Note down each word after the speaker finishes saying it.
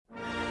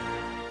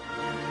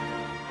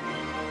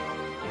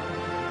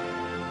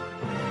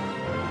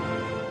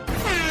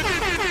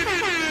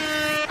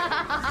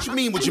you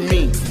mean, what you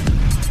mean?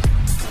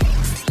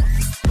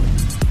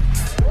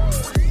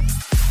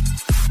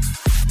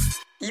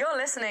 You're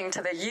listening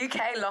to the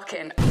UK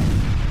Lock-In.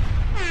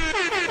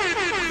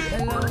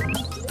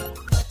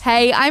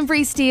 Hey, I'm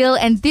Bree Steele,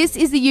 and this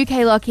is the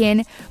UK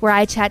Lock-In, where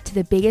I chat to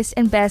the biggest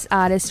and best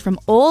artists from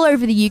all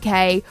over the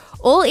UK,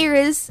 all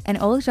eras and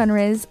all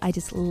genres. I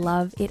just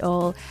love it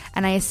all,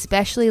 and I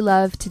especially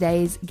love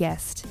today's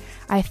guest.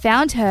 I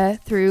found her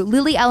through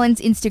Lily Allen's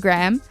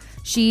Instagram.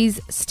 She's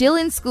still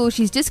in school.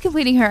 She's just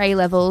completing her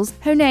A-levels.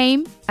 Her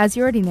name, as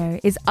you already know,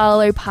 is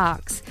Arlo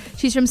Parks.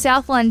 She's from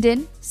South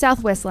London,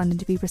 Southwest London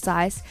to be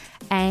precise,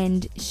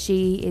 and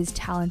she is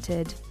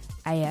talented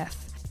AF.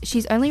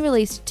 She's only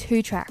released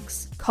 2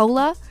 tracks,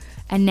 Cola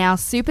and now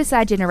Super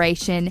Sad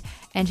Generation,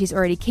 and she's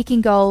already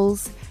kicking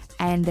goals,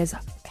 and there's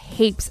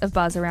heaps of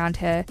buzz around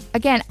her.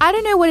 Again, I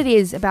don't know what it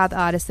is about the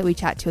artists that we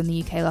chat to in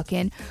the UK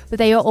Lock-In, but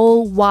they are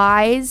all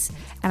wise,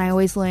 and I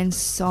always learn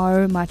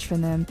so much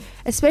from them,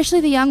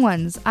 especially the young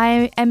ones.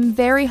 I am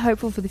very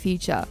hopeful for the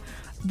future.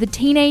 The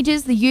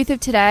teenagers, the youth of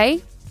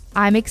today,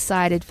 I'm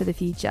excited for the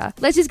future.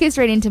 Let's just get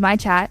straight into my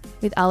chat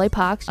with Arlo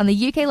Parks on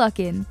the UK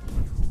Lock-In.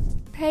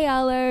 Hey,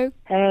 Arlo.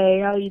 Hey,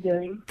 how are you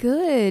doing?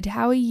 Good.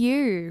 How are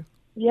you?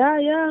 Yeah,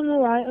 I'm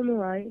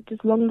alright.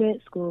 Just long day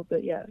at school,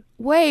 but yeah.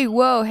 Wait,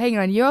 whoa, hang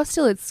on. You're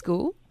still at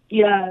school?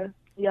 Yeah,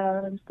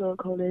 I'm still at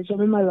college.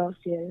 I'm in my last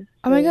year.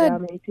 Oh my God. Yeah,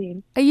 I'm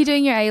 18. Are you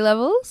doing your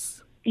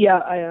A-levels? Yeah,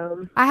 I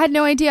am. I had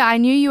no idea. I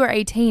knew you were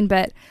 18,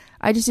 but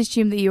I just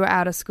assumed that you were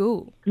out of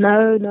school.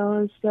 No,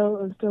 I'm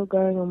still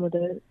going on with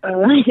it.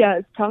 Yeah,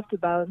 it's tough to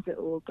balance it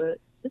all, but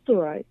it's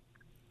alright.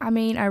 I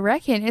mean, I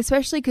reckon,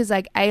 especially because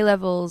like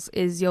A-levels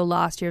is your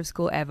last year of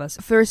school ever.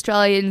 So for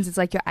Australians, it's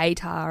like your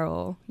ATAR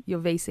or your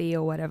VC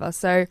or whatever.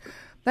 So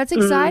that's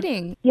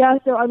exciting. Yeah,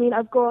 so I mean,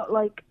 I've got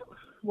like,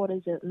 what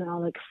is it now?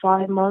 Like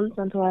 5 months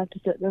until I have to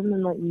sit them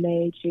in like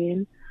May,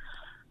 June.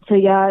 So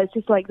yeah, it's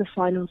just like the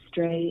final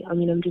straight. I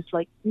mean, I'm just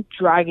like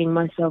dragging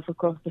myself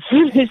across the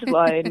finish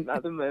line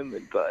at the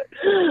moment. But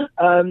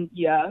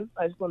yeah,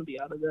 I just want to be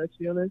out of there, to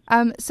be honest.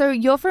 So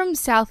you're from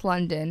South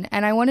London,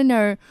 and I want to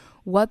know,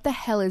 what the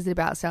hell is it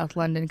about South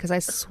London? Because I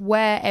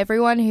swear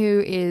everyone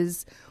who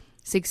is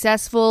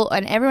successful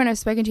and everyone I've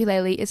spoken to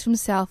lately is from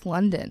South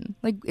London.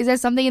 Like, is there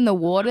something in the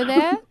water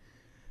there?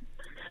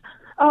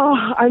 Oh,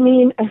 I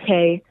mean,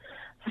 okay.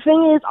 The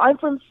thing is, I'm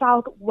from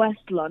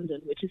Southwest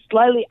London, which is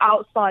slightly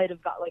outside of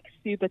that, like,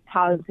 super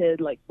talented,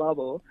 like,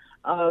 bubble.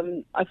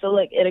 I feel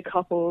like in a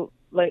couple,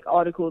 like,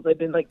 articles I've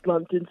been, like,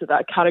 lumped into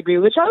that category,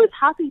 which I was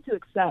happy to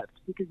accept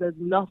because there's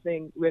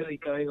nothing really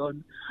going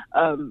on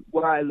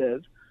where I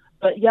live.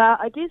 But yeah,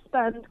 I do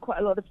spend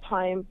quite a lot of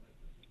time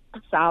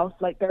south.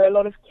 Like, there are a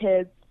lot of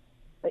kids,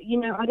 like, you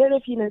know, I don't know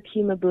if you know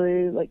Puma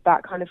Blue, like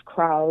that kind of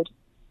crowd,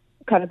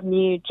 kind of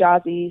new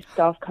jazzy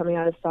stuff coming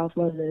out of South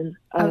London.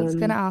 I was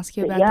going to ask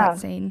you about that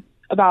scene.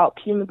 About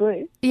Puma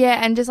Blue.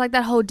 Yeah, and just like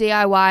that whole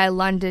DIY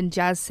London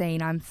jazz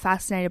scene, I'm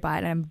fascinated by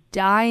it, and I'm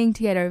dying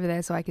to get over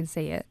there so I can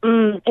see it.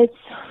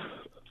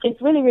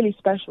 It's really, really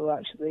special,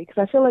 actually, because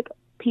I feel like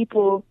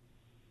people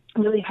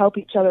really help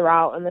each other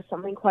out, and there's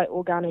something quite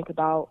organic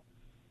about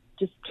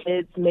just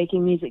kids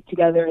making music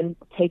together and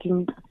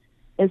taking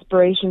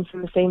inspiration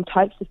from the same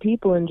types of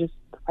people and just,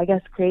 I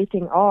guess,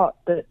 creating art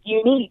that's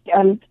unique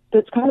and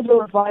that's kind of a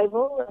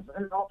revival of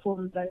an art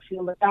form that I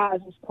feel like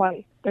jazz is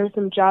quite. There are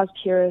some jazz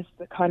purists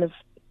that kind of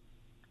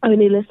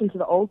only listen to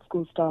the old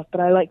school stuff, but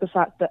I like the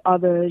fact that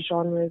other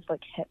genres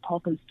like hip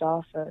hop and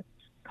stuff are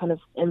kind of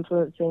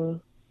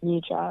influencing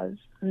new jazz.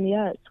 And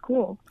yeah, it's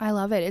cool. I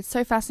love it. It's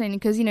so fascinating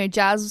because, you know,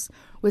 jazz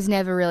was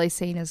never really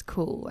seen as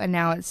cool, and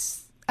now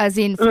it's, as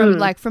in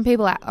from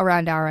people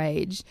around our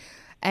age,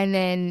 and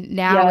then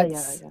now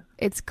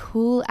it's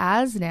cool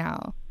as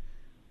now.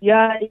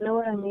 Yeah, you know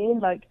what I mean?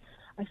 Like,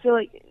 I feel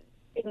like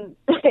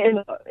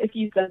if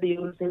you said that you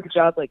were listening to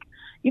jazz, like,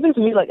 even to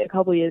me, like, a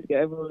couple of years ago,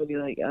 everyone would be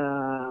like,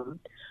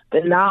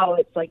 but now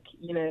it's like,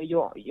 you know,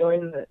 you're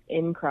in the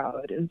in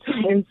crowd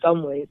in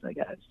some ways, I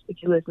guess,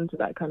 if you listen to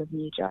that kind of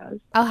new jazz.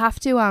 I'll have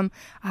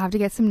to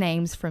get some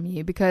names from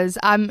you because,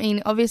 I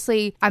mean,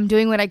 obviously I'm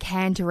doing what I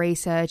can to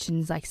research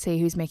and like see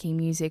who's making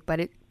music,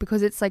 but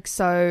because it's like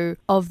so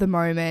of the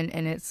moment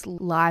and it's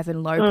live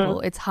and local,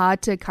 it's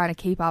hard to kind of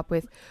keep up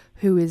with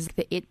who is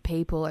the it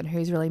people and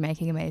who's really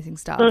making amazing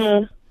stuff.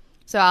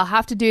 So I'll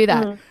have to do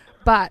that.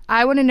 But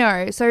I want to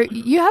know, so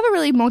you have a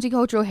really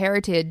multicultural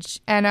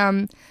heritage,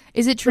 and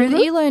is it true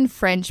that you learned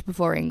French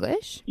before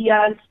English?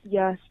 Yes,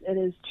 it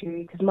is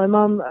true, because my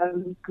mum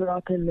grew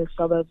up in the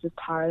suburbs of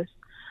Paris,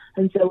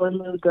 and so when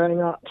we were growing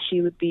up,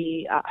 she would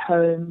be at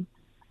home,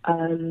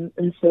 and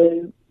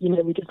so, you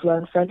know, we just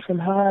learned French from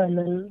her, and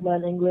then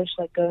learn English,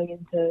 like, going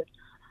into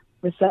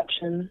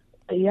reception.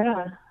 But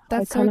yeah.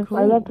 That's so cool.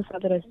 I love the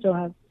fact that I still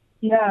have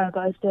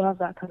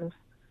that kind of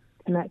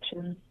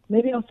connection.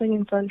 Maybe I'll sing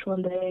in French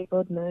one day,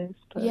 God knows.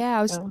 But,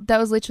 that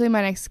was literally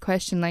my next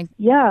question. Like,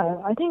 yeah,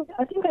 I think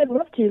I'd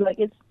love to. Like,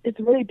 it's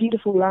a really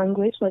beautiful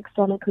language, like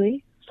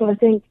sonically. So I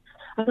think,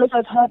 I don't know if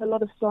I've heard a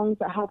lot of songs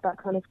that have that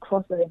kind of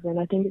crossover,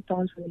 and I think it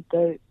sounds really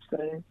dope.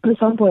 So at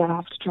some point I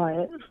have to try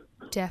it.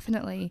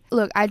 Definitely.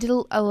 Look, I did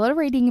a lot of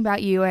reading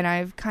about you, and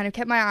I've kind of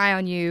kept my eye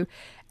on you.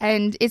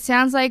 And it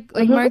sounds like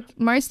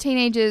most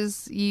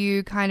teenagers,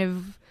 you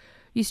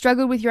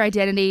struggled with your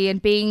identity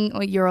and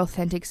being your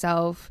authentic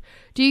self.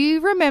 Do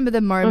you remember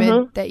the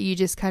moment that you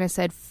just kind of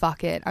said,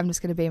 fuck it, I'm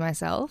just going to be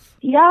myself?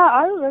 Yeah,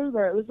 I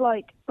remember. It was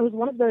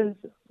one of those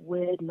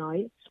weird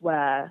nights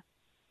where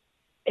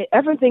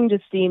everything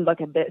just seemed like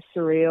a bit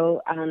surreal.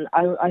 And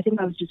I think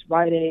I was just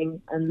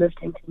writing and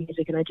listening to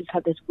music, and I just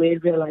had this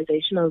weird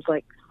realization. I was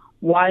like,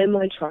 why am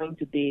I trying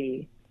to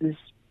be this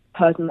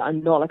person that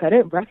I'm not? Like, I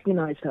don't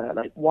recognize her.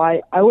 Like,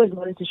 why? I always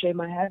wanted to shave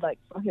my head. Like,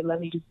 fuck it, let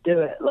me just do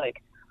it.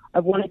 Like, I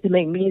wanted to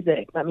make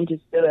music, let me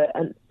just do it.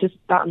 And just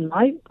that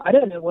night, I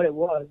don't know what it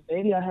was.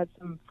 Maybe I had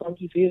some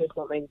funky food or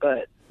something,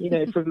 but, you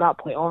know, from that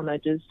point on, I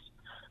just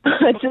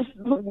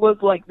was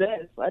like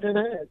this. I don't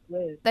know. It's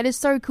weird. That is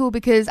so cool,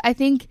 because I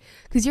think,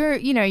 because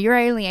you're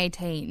only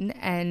 18,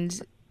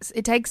 and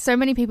it takes so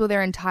many people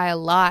their entire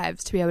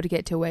lives to be able to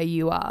get to where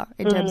you are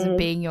in terms of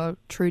being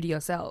true to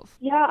yourself.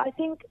 Yeah, I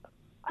think,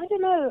 I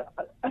don't know,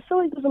 I feel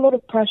like there's a lot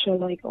of pressure,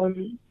 like,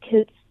 on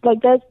kids.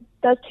 Like, there's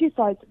two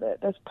sides of it.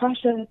 There's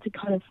pressure to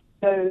kind of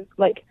go,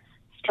 like,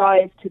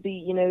 strive to be,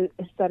 you know,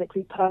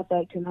 aesthetically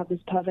perfect and have this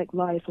perfect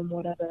life and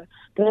whatever.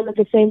 But then at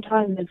the same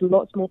time, there's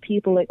lots more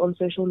people, like, on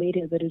social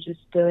media that are just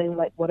doing,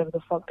 like, whatever the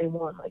fuck they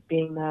want, like,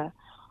 being their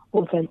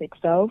authentic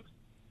self.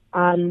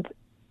 And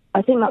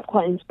I think that's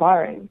quite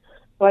inspiring.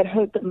 So I'd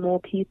hope that more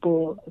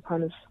people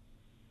kind of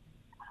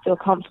feel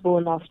comfortable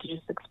enough to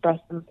just express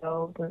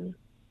themselves. And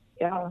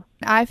yeah,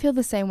 I feel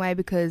the same way,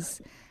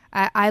 because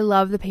I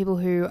love the people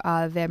who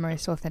are their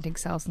most authentic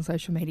selves on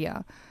social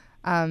media.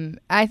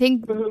 I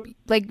think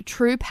like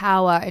true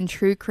power and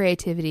true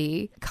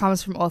creativity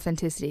comes from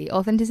authenticity.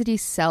 Authenticity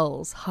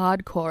sells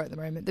hardcore at the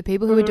moment. The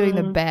people who are doing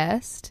the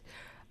best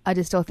are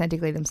just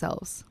authentically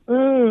themselves.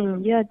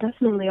 Yeah,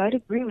 definitely. I'd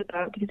agree with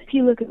that, because if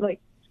you look at like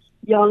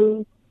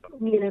young,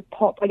 you know,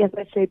 pop, I guess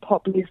I say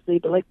pop loosely,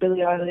 but like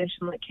Billie Eilish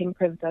and like King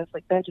Princess,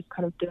 like they're just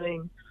kind of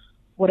doing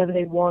whatever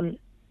they want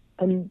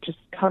and just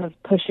kind of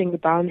pushing the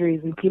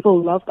boundaries, and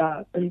people love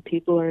that, and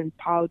people are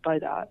empowered by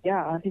that.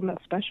 Yeah, I think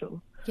that's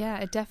special. Yeah,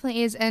 it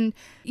definitely is. And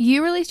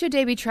you released your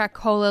debut track,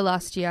 Cola,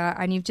 last year,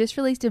 and you've just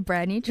released a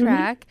brand new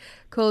track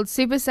called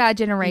Super Sad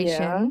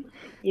Generation.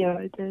 Yeah,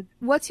 I did.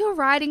 What's your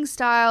writing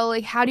style?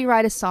 Like, how do you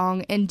write a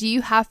song? And do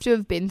you have to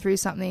have been through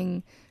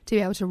something to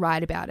be able to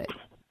write about it?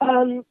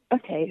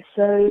 Okay,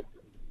 so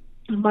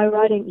my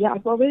writing, yeah,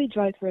 I've got really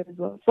dry throat as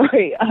well.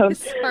 Sorry.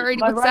 Sorry,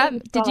 what's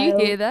that? Did you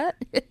hear that?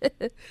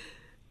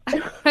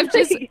 I've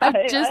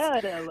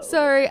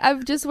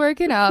just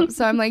woken up,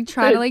 so I'm like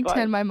trying to like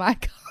turn my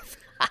mic off.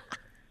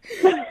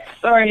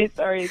 Sorry.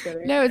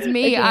 No, it's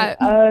me.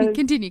 Okay,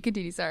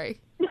 continue.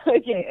 Sorry.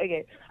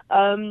 Okay.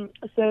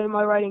 So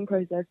my writing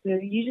process. So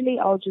usually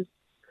I'll just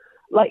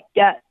like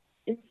get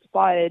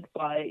inspired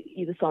by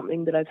either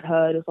something that I've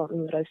heard or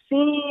something that I've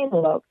seen,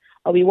 or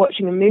I'll be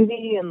watching a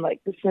movie and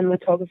like the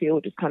cinematography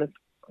will just kind of,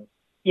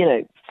 you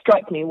know,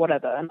 strike me,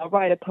 whatever, and I'll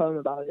write a poem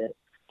about it.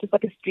 Just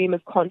like a stream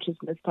of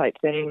consciousness type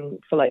thing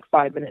for like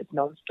 5 minutes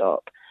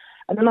nonstop.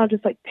 And then I'll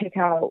just like pick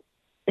out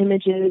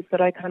images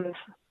that I kind of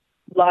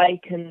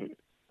like and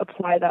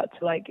apply that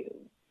to like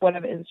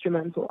whatever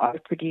instrumental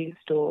I've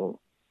produced or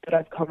that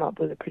I've come up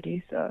with a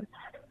producer.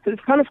 So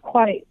it's kind of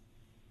quite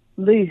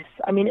loose.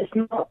 I mean, it's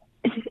not,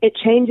 it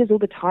changes all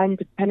the time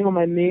depending on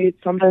my mood.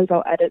 Sometimes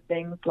I'll edit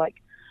things like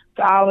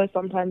for hours.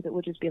 Sometimes it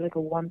will just be like a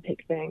one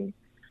pick thing.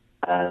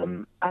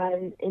 And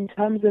in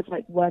terms of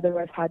like whether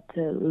I've had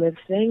to live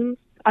things,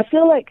 I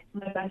feel like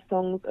my best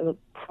songs are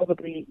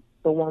probably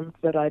the ones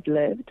that I've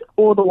lived,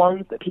 or the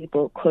ones that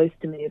people close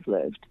to me have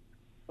lived.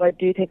 So I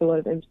do take a lot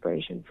of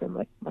inspiration from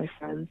like my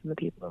friends and the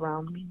people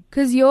around me.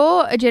 Because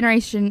you're a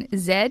Generation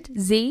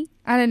Z,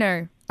 I don't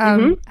know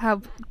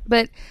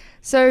but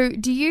so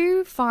do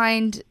you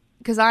find,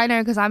 because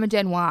I'm a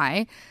Gen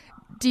Y,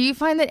 do you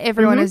find that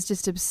everyone is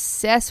just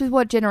obsessed with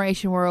what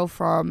generation we're all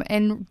from,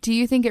 and do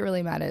you think it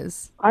really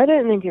matters? I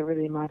don't think it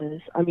really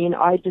matters. I mean,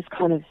 I just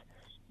kind of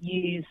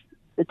use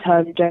the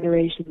term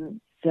Generation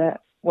Z,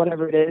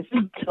 whatever it is,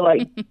 to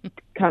like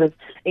kind of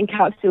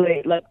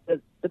encapsulate like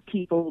the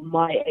people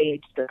my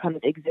age that kind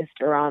of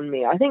exist around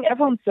me. I think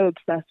everyone's so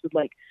obsessed with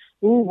like,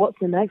 ooh, what's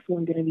the next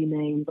one going to be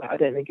named? But I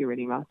don't think it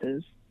really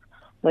matters.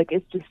 Like,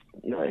 it's just,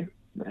 no.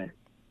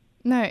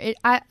 No,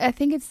 I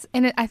think it's,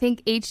 and I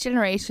think each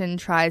generation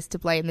tries to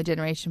blame the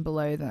generation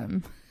below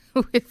them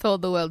with all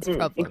the world's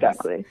problems.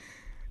 Exactly.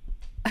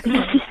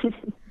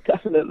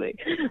 Definitely.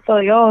 So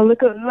like, oh,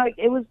 look at, like,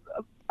 it was,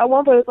 at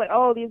one point it was like,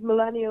 oh, these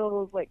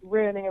millennials, like,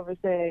 ruining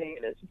everything.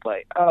 And it's just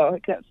like, oh,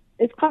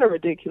 it's kind of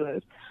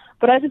ridiculous.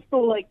 But I just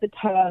thought, like, the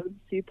term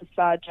super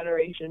sad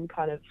generation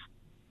kind of,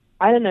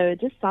 I don't know, it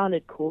just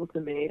sounded cool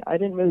to me. I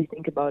didn't really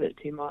think about it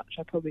too much.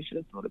 I probably should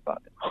have thought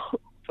about it.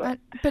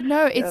 But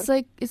no, it's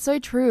like, it's so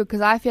true,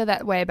 because I feel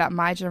that way about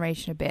my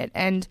generation a bit.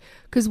 And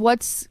because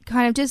what's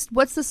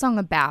the song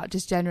about,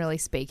 just generally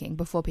speaking,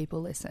 before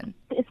people listen?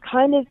 It's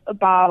kind of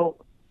about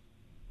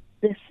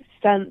this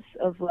sense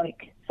of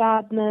like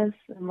sadness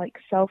and like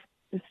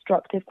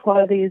self-destructive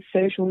qualities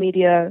social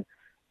media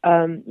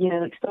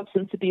like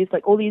substance abuse,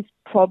 like all these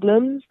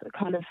problems that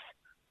kind of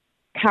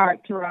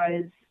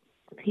characterize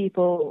the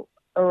people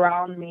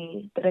around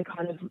me that are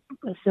kind of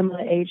a similar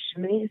age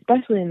to me,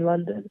 especially in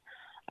London.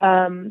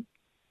 And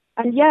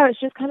yeah, it's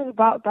just kind of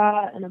about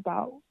that, and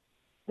about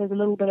there's a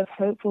little bit of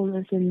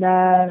hopefulness in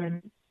there,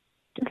 and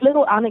just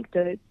little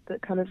anecdotes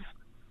that kind of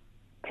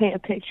paint a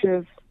picture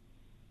of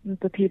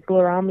the people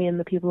around me and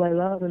the people I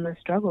love and their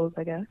struggles,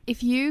 I guess.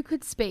 If you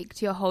could speak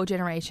to your whole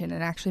generation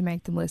and actually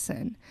make them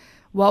listen,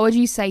 what would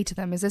you say to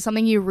them? Is there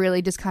something you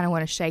really just kind of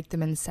want to shake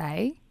them and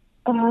say?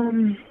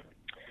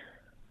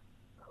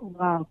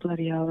 Wow,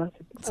 bloody hell.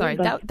 Sorry,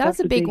 that's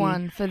a big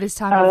one for this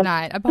time of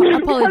night.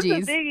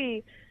 Apologies.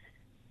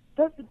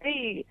 That's a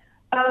biggie.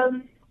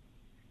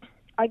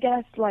 I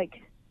guess,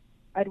 like,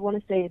 I'd want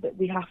to say that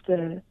we have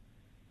to,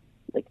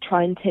 like,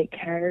 try and take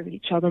care of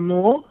each other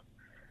more,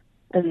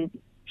 and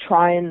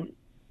try and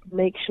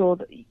make sure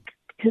that,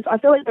 because I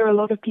feel like there are a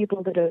lot of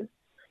people that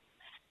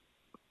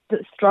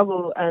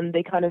struggle and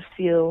they kind of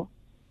feel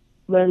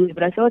lonely,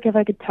 but I feel like if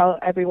I could tell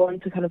everyone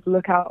to kind of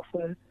look out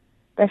for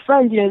their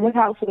friends, look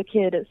out for the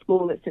kid at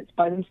school that sits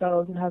by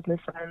themselves and has no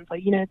friends,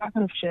 like, that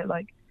kind of shit,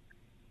 like,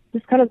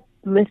 just kind of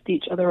lift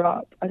each other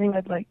up. I think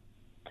I'd like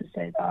to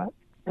say that.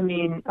 I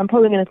mean, I'm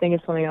probably going to think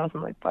of something else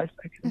in like 5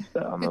 seconds, so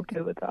I'm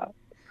okay with that.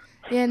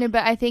 Yeah, no,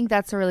 but I think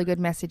that's a really good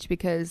message,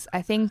 because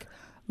I think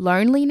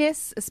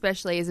loneliness,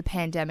 especially as a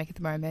pandemic at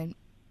the moment,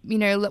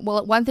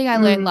 well, one thing I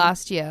learned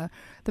last year,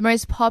 the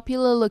most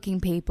popular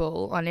looking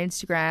people on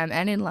Instagram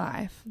and in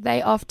life,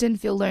 they often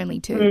feel lonely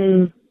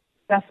too.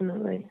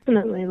 Definitely.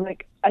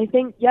 Like, I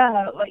think,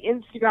 yeah, like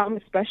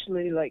Instagram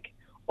especially, like,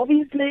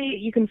 obviously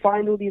you can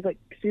find all these like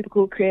super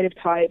cool creative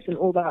types and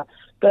all that,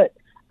 but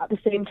at the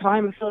same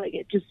time, I feel like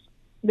it just,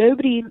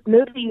 nobody's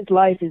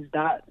life is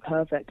that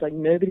perfect. Like,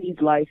 nobody's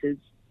life is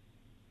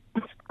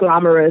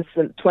glamorous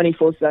and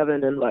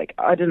 24/7, and like,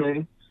 I don't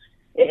know,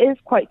 it is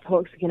quite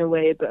toxic in a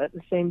way, but at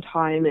the same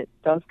time it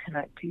does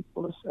connect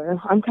people, so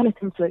I'm kind of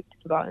conflicted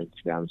about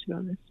Instagram, to be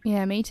honest.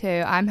 Yeah, me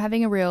too. I'm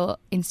having a real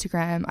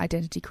Instagram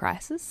identity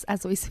crisis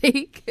as we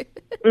speak.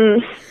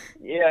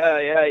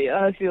 Yeah,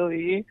 I feel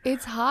you.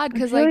 It's hard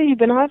because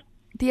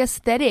the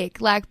aesthetic,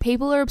 like,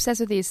 people are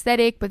obsessed with the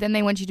aesthetic, but then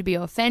they want you to be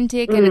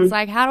authentic, and it's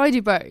like, how do I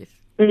do both?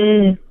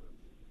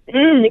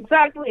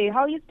 Exactly. How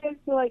are you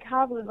supposed to like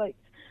have a like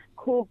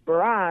cool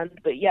brand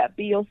but yet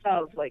be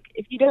yourself? Like,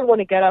 if you don't want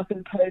to get up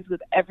and pose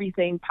with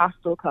everything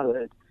pastel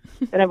colored,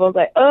 then everyone's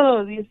like,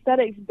 oh, the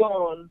aesthetic's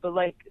gone, but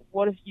like,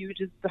 what if you were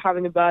just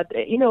having a bad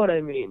day? You know what I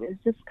mean?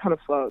 It's just kind of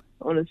fucked,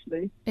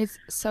 honestly. It's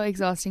so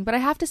exhausting, but I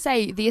have to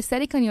say the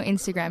aesthetic on your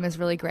Instagram is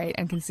really great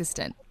and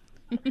consistent.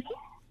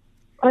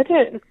 I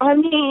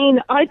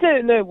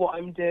don't know what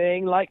I'm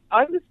doing. Like,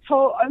 I'm just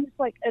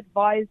like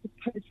advised to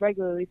post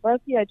regularly.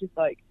 Firstly, I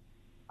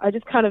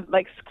just kind of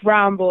like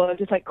scramble. I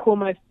just like call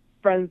my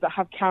friends that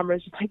have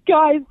cameras, just like,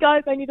 guys,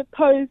 I need to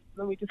post. And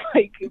then we just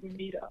like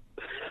meet up.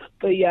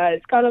 But yeah,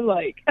 it's kind of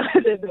like, I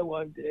don't know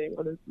what I'm doing,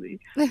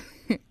 honestly.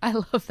 I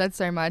love that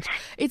so much.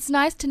 It's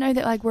nice to know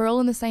that like we're all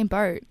in the same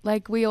boat.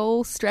 Like, we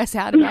all stress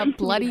out about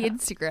bloody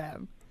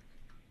Instagram.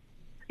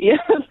 Yeah,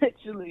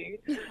 literally.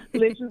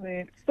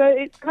 So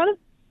it's kind of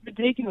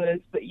ridiculous,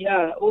 but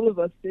yeah, all of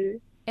us do.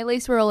 At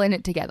least we're all in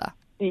it together.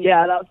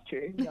 Yeah, that's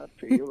true.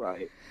 You're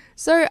right.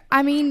 So,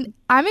 I mean,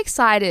 I'm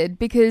excited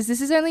because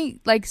this is only,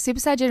 like, Super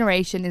Sad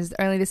Generation is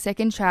only the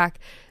second track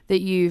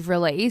that you've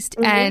released,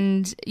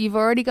 and you've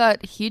already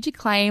got huge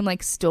acclaim.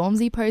 Like,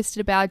 Stormzy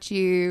posted about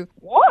you.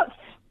 What?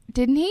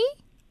 Didn't he?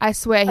 I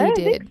swear he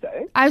did. Think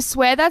so. I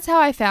swear that's how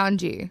I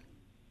found you.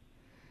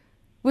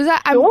 Was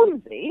that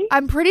Stormzy?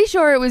 I'm pretty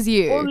sure it was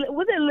you. Or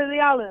was it Lily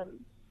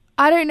Allen?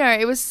 I don't know.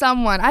 It was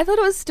someone. I thought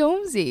it was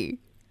Stormzy.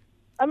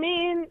 I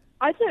mean,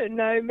 I don't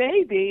know.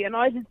 Maybe, and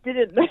I just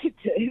didn't notice.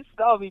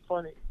 That would be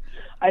funny.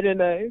 I don't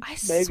know.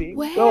 Maybe.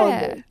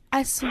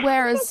 I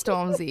swear it's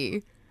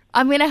Stormzy.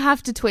 I'm going to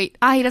have to tweet.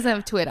 He doesn't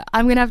have Twitter.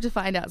 I'm going to have to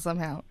find out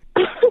somehow.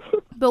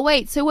 But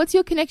wait, so what's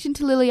your connection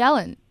to Lily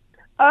Allen?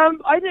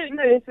 I don't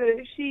know. So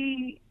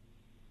she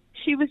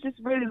was just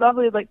really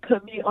lovely, like,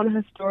 put me on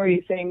her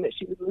story saying that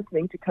she was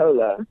listening to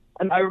Cola.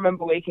 And I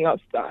remember waking up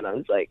to that, and I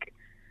was like,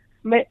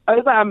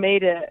 I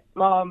made it,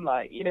 Mom,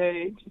 like,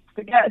 just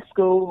forget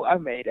school, I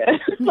made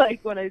it, like,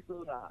 when I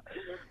saw that.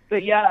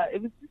 But yeah,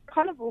 it was just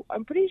kind of,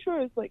 I'm pretty sure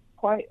it was, like,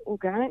 quite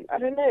organic, I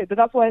don't know, but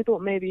that's why I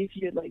thought maybe if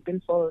you had, like,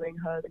 been following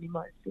her, then you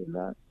might have seen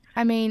that.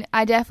 I mean,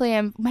 I definitely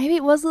am. Maybe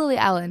it was Lily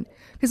Allen,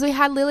 because we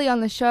had Lily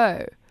on the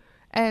show,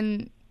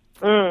 and,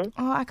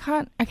 I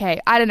can't, okay,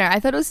 I don't know,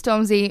 I thought it was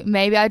Stormzy,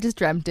 maybe I just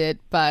dreamt it,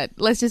 but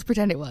let's just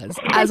pretend it was,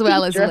 as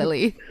well as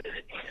Lily.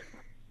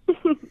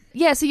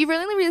 Yeah, so you've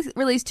really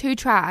released 2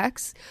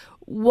 tracks.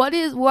 What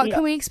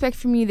can we expect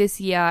from you this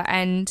year?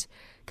 And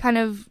kind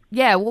of,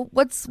 yeah,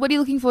 what are you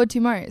looking forward to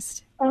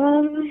most?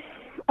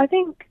 I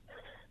think,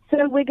 so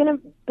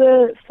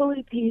the full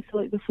EP, so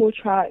like the 4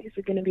 tracks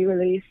are going to be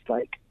released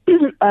like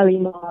early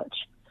March.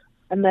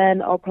 And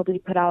then I'll probably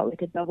put out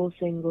like a double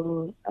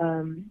single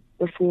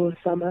before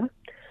summer.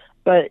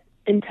 But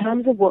in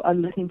terms of what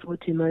I'm looking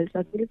forward to most,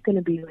 I think it's going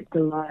to be like the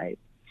live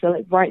So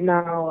like right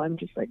now I'm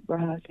just like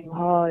rehearsing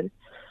hard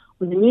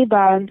with a new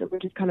band, and we're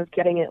just kind of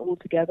getting it all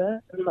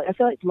together. And like I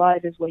feel like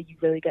live is where you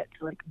really get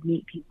to like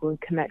meet people and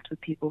connect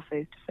with people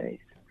face to face.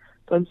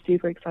 So I'm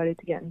super excited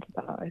to get into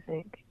that, I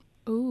think.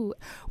 Ooh.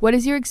 What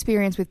is your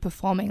experience with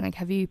performing? Like,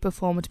 have you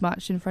performed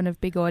much in front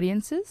of big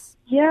audiences?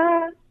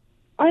 Yeah,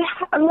 I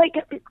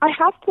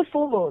have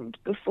performed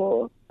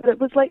before, but it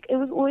was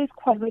always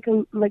quite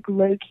like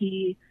low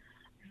key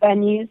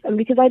venues, and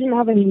because I didn't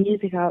have any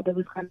music out, there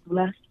was kind of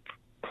less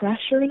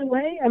pressure in a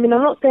way. I mean,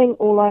 I'm not saying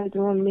all eyes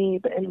are on me,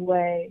 but in a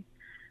way,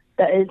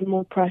 there is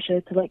more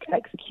pressure to like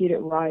execute it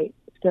right.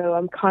 So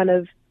I'm kind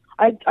of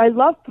I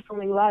love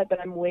performing live,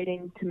 but I'm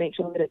waiting to make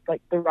sure that it's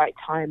like the right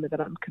time and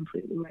that I'm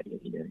completely ready,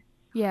 you know.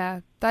 Yeah,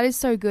 that is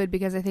so good,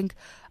 because I think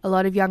a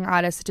lot of young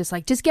artists are just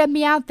like, just get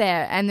me out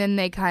there. And then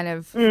they kind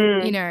of,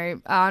 you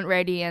know, aren't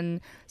ready. And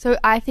so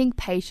I think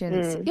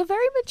patience, you're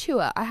very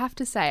mature, I have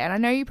to say. And I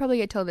know you probably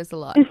get told this a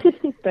lot.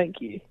 Thank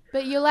you.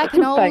 But you're like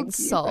an old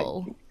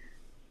soul.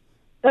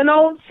 An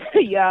old,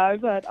 yeah,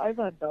 I've heard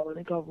that one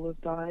a couple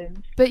of times.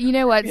 But you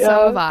know what,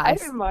 so have I. I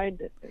don't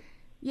mind it.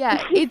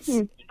 Yeah,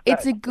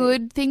 it's a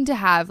good thing to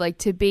have, like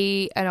to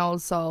be an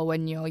old soul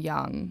when you're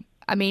young.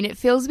 I mean, it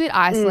feels a bit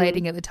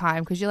isolating at the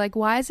time, because you're like,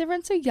 why is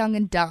everyone so young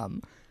and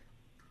dumb?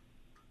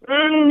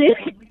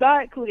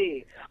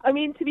 Exactly. I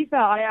mean, to be fair,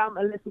 I am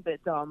a little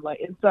bit dumb, like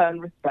in certain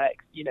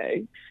respects, you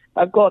know.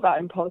 I've got that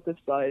impulsive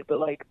side, but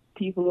like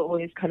people are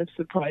always kind of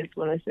surprised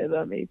when I say that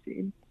I'm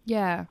 18.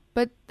 Yeah,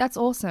 but that's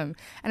awesome.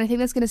 And I think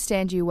that's going to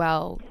stand you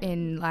well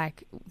in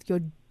like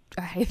your,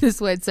 I hate this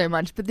word so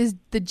much, but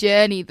the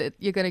journey that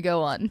you're going to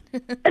go on.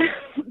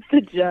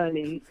 The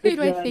journey. Who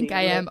do I think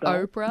I am,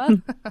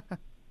 Oprah?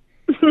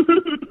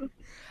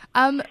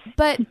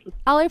 But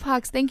Aloe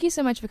Parks, thank you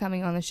so much for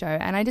coming on the show.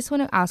 And I just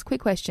want to ask a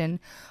quick question.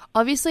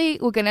 Obviously,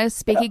 we're going to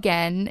speak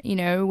again, you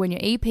know, when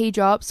your EP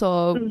drops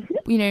or,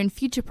 you know, in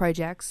future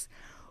projects.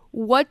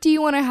 What do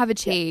you want to have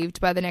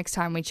achieved by the next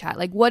time we chat?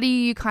 Like, what do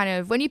you kind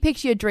of, when you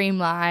picture your dream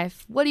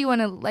life, what do you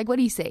want to, like, what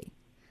do you see?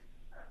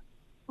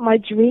 My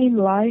dream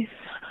life?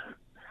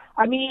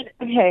 I mean,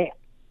 okay,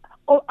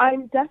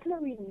 I'm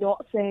definitely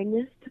not saying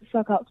this to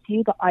suck up to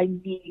you, but I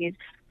need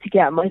to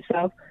get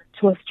myself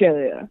to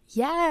Australia.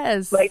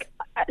 Yes. Like,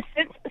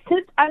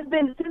 since I've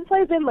been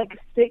like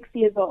 6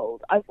 years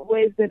old, I've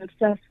always been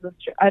obsessed with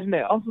Australia. I don't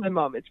know, also my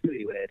mom, it's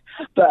really weird.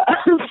 But,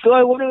 so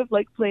I want to have,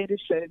 like, played a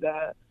show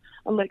there.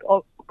 And like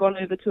gone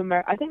over to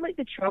America. I think like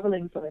the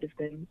traveling side of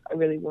things, I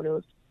really want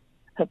to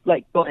have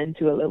like got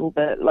into a little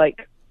bit.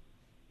 Like,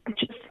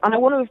 just, and I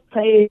want to have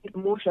played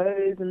more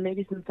shows and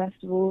maybe some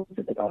festivals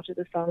like after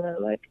the summer.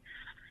 Like,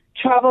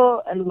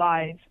 travel and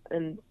live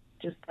and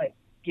just like,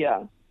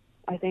 yeah,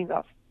 I think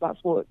that's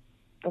what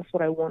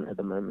I want at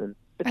the moment.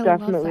 But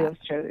definitely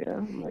Australia.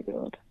 Oh my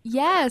god.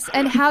 Yes,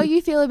 and how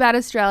you feel about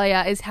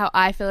Australia is how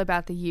I feel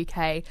about the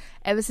UK.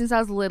 Ever since I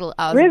was little,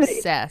 I was really?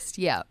 Obsessed.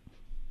 Yeah.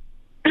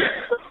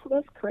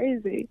 That's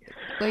crazy.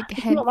 Like,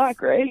 it's not that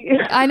great.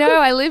 I know,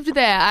 I lived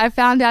there. I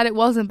found out it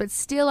wasn't, but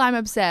still I'm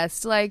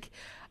obsessed. Like,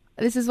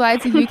 this is why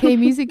it's a UK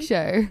music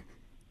show.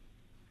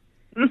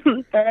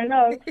 Fair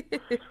enough.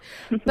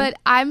 But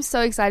I'm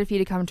so excited for you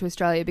to come to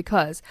Australia,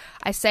 because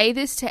I say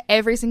this to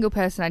every single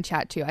person I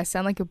chat to. I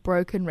sound like a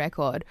broken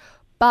record.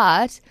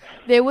 But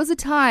there was a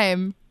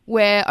time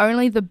where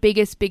only the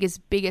biggest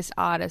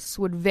artists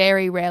would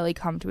very rarely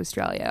come to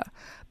Australia.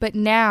 But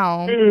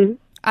now,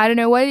 I don't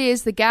know what it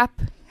is, the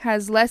gap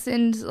has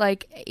lessened.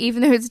 Like,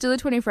 even though it's still a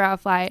 24-hour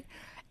flight,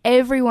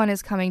 everyone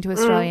is coming to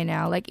Australia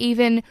now. Like,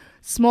 even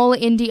smaller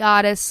indie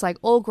artists, like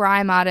all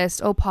grime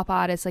artists, all pop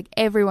artists, like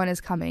everyone is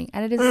coming.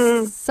 And it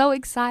is so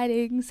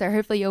exciting. So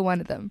hopefully you're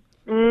one of them.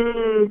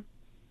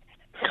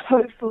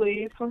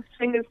 Hopefully.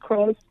 Fingers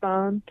crossed,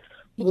 man.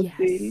 We'll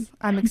see.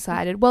 I'm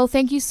excited. Well,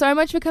 thank you so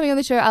much for coming on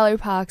the show, Aloe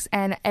Parks.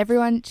 And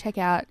everyone check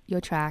out your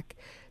track,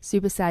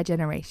 Super Sad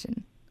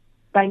Generation.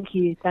 Thank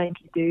you,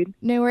 dude.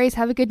 No worries.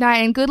 Have a good night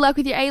and good luck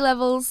with your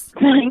A-levels.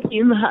 Thank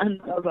you, man.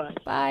 Bye-bye.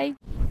 Bye.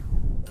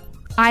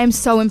 I am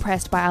so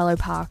impressed by Aloe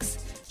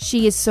Parks.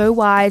 She is so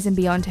wise and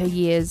beyond her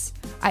years.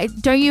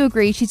 Don't you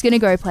agree? She's going to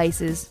go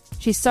places.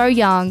 She's so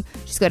young,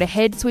 she's got her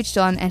head switched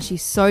on, and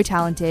she's so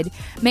talented.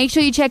 Make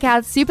sure you check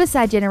out Super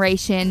Sad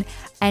Generation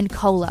and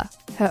Cola,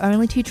 her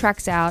only 2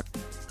 tracks out.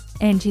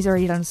 And she's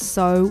already done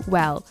so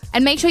well.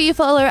 And make sure you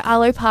follow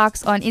Aloe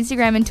Parks on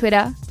Instagram and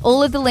Twitter.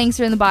 All of the links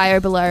are in the bio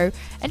below.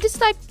 And just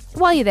like,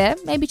 while you're there,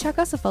 maybe chuck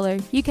us a follow.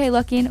 UK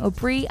Lock-In or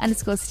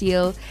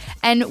Brie_Steele.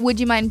 And would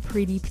you mind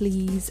pretty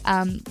please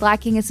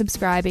liking and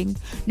subscribing?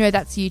 No,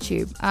 that's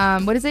YouTube.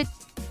 What is it?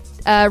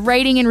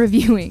 Rating and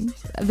reviewing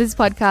this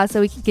podcast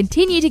so we can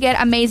continue to get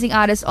amazing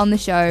artists on the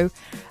show.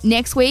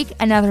 Next week,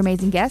 another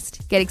amazing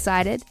guest. Get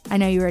excited. I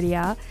know you already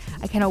are.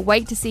 I cannot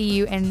wait to see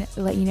you and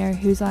let you know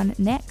who's on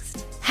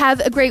next.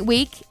 Have a great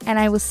week, and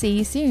I will see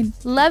you soon.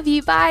 Love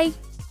you. Bye.